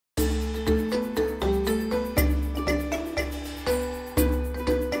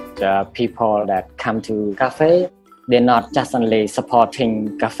the people that come to cafe, they're not just only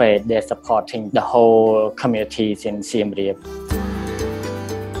supporting cafe, they're supporting the whole communities in Siem Reap.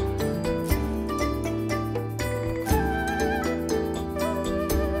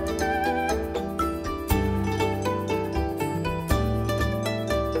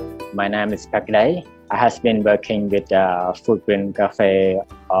 My name is Pakday. I have been working with Footprint Cafe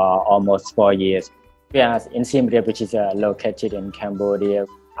almost 4 years. We are in Siem Reap, which is located in Cambodia.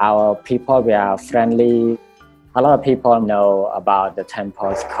 Our people, we are friendly. A lot of people know about the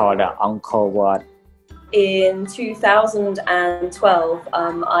temples called Angkor Wat. In 2012,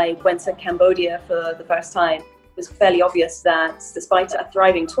 I went to Cambodia for the first time. It was fairly obvious that despite a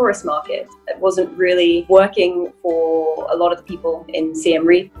thriving tourist market, it wasn't really working for a lot of the people in Siem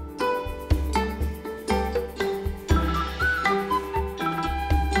Reap.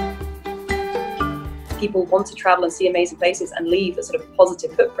 People want to travel and see amazing places and leave a sort of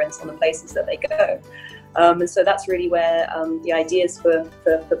positive footprint on the places that they go. And so that's really where the ideas for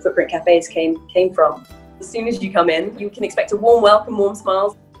Footprint Cafés came from. As soon as you come in, you can expect a warm welcome, warm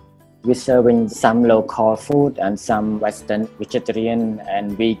smiles. We're serving some local food and some Western, vegetarian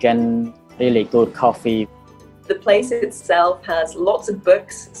and vegan, really good coffee. The place itself has lots of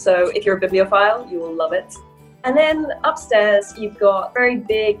books, so if you're a bibliophile, you will love it. And then upstairs, you've got very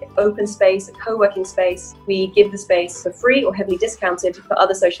big open space, a co-working space. We give the space for free or heavily discounted for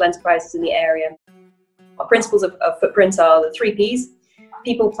other social enterprises in the area. Our principles of Footprint are the 3 Ps.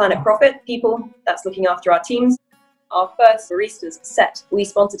 People, planet, profit. People, that's looking after our teams. Our first barista's set, we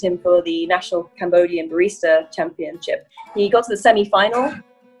sponsored him for the National Cambodian Barista Championship. He got to the semi-final.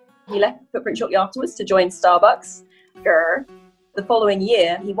 He left Footprint shortly afterwards to join Starbucks. The following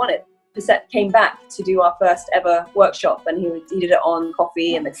year, he won it. Pisset came back to do our first ever workshop, and he did it on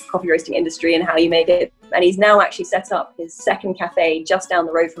coffee and the coffee roasting industry and how you make it. And he's now actually set up his second cafe just down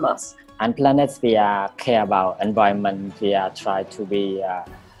the road from us. And planets, we care about environment. We try to be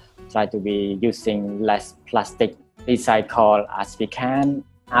using less plastic, recycle as we can.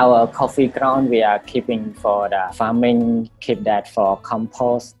 Our coffee ground we are keeping for the farming, keep that for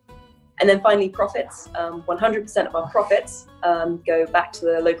compost. And then finally, profits. 100% of our profits go back to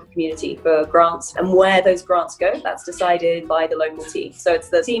the local community for grants. And where those grants go, that's decided by the local team. So it's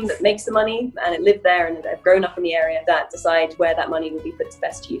the team that makes the money and it lived there and they've grown up in the area that decide where that money will be put to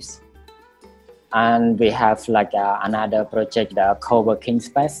best use. And we have another project, the co-working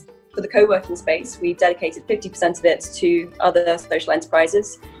space. For the co-working space, we dedicated 50% of it to other social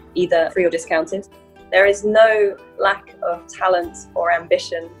enterprises, either free or discounted. There is no lack of talent or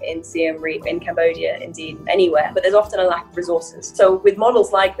ambition in Siem Reap, in Cambodia, indeed anywhere, but there's often a lack of resources. So with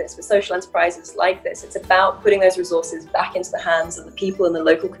models like this, with social enterprises like this, it's about putting those resources back into the hands of the people in the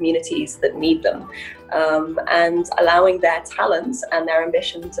local communities that need them, and allowing their talents and their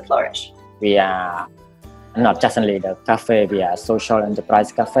ambition to flourish. We are not just only the cafe, we are social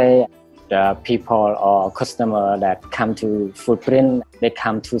enterprise cafe. The people or customer that come to Footprint, they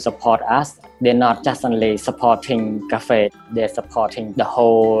come to support us. They're not just only supporting cafe, they're supporting the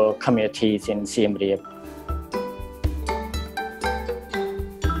whole communities in Siem Reap.